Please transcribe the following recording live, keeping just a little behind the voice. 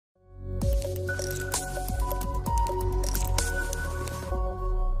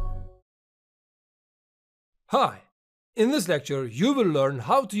Hi! In this lecture, you will learn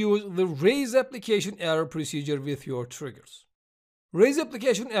how to use the raise application error procedure with your triggers. Raise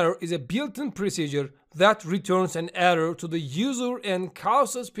application error is a built-in procedure that returns an error to the user and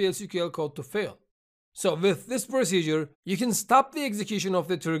causes PLSQL code to fail. So with this procedure, you can stop the execution of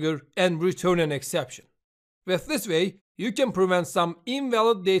the trigger and return an exception. With this way, you can prevent some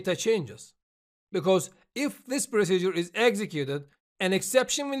invalid data changes. Because if this procedure is executed, an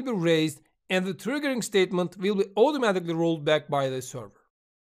exception will be raised and the triggering statement will be automatically rolled back by the server.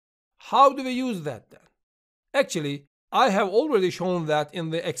 How do we use that then? Actually, I have already shown that in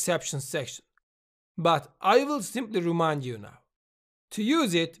the exceptions section, but I will simply remind you now. To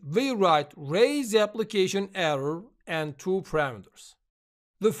use it, we write raise application error and two parameters.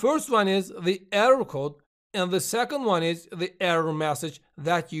 The first one is the error code and the second one is the error message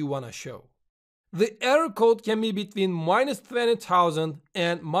that you want to show. The error code can be between -20,000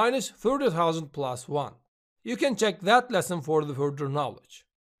 and -30,000 plus 1. You can check that lesson for the further knowledge.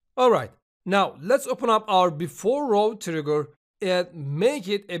 Alright, now let's open up our before row trigger and make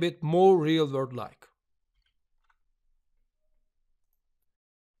it a bit more real world like.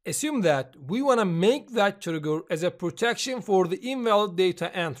 Assume that we want to make that trigger as a protection for the invalid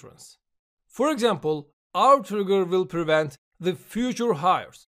data entrance. For example, our trigger will prevent the future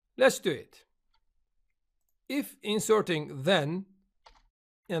hires. Let's do it. If inserting then,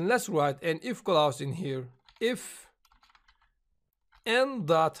 and let's write an if clause in here, if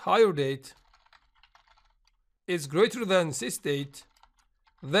n.hireDate is greater than sysdate,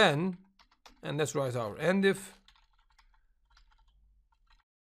 then, and let's write our end if,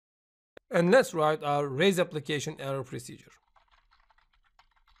 and let's write our raise application error procedure.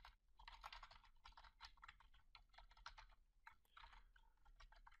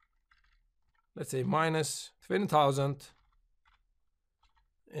 Let's say -20,000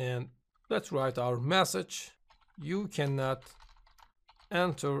 and let's write our message. You cannot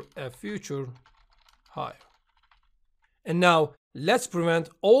enter a future hire. And now let's prevent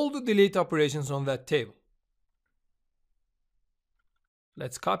all the delete operations on that table.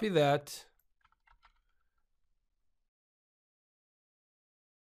 Let's copy that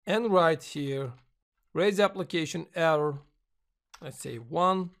and write here raise application error, let's say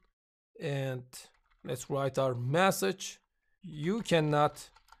 1, and let's write our message. You cannot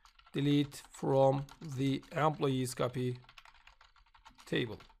delete from the employees copy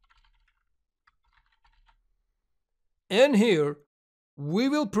table. And here we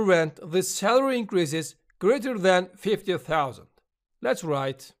will prevent the salary increases greater than 50,000. Let's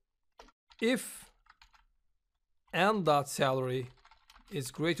write if n.salary is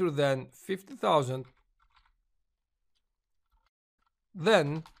greater than 50,000,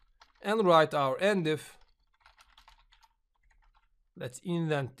 then, and write our end if. Let's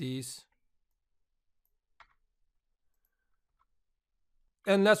indent these.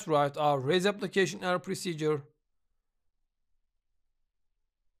 And let's write our raise application error procedure.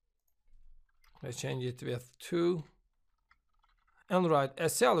 Let's change it with 2. And write a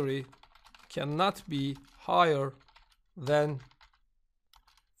salary cannot be higher than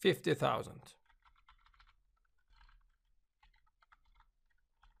 50,000.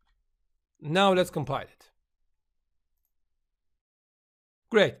 Now let's compile it.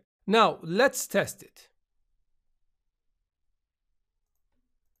 Great. Now let's test it.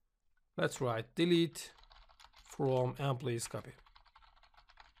 Let's write delete from employees copy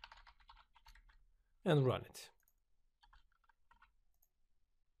and run it.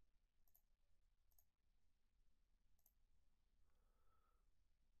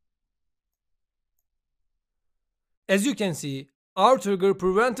 As you can see, our trigger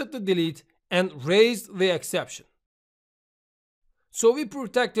prevented the delete and raised the exception. So we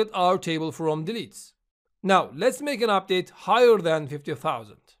protected our table from deletes. Now let's make an update higher than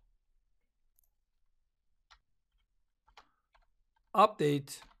 50,000.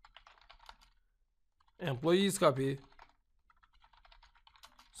 Update employees copy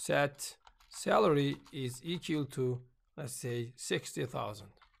set salary is equal to, let's say, 60,000.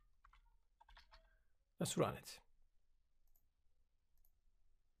 Let's run it.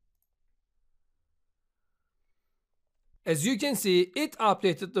 As you can see, it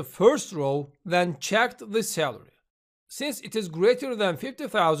updated the first row, then checked the salary. Since it is greater than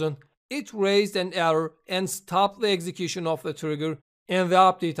 50,000, it raised an error and stopped the execution of the trigger and the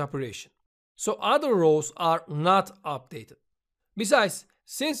update operation. So other rows are not updated. Besides,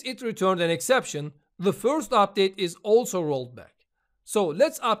 since it returned an exception, the first update is also rolled back. So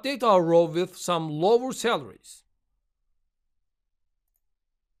let's update our row with some lower salaries.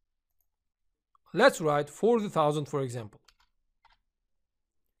 Let's write 40,000 for example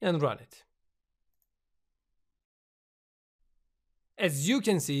and run it. As you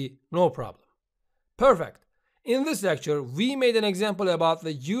can see, no problem. Perfect. In this lecture, we made an example about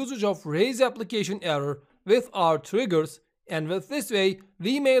the usage of raise application error with our triggers, and with this way,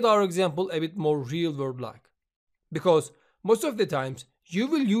 we made our example a bit more real-world like. Because most of the times, you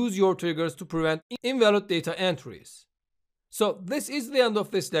will use your triggers to prevent invalid data entries. So this is the end of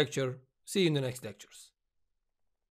this lecture. See you in the next lectures.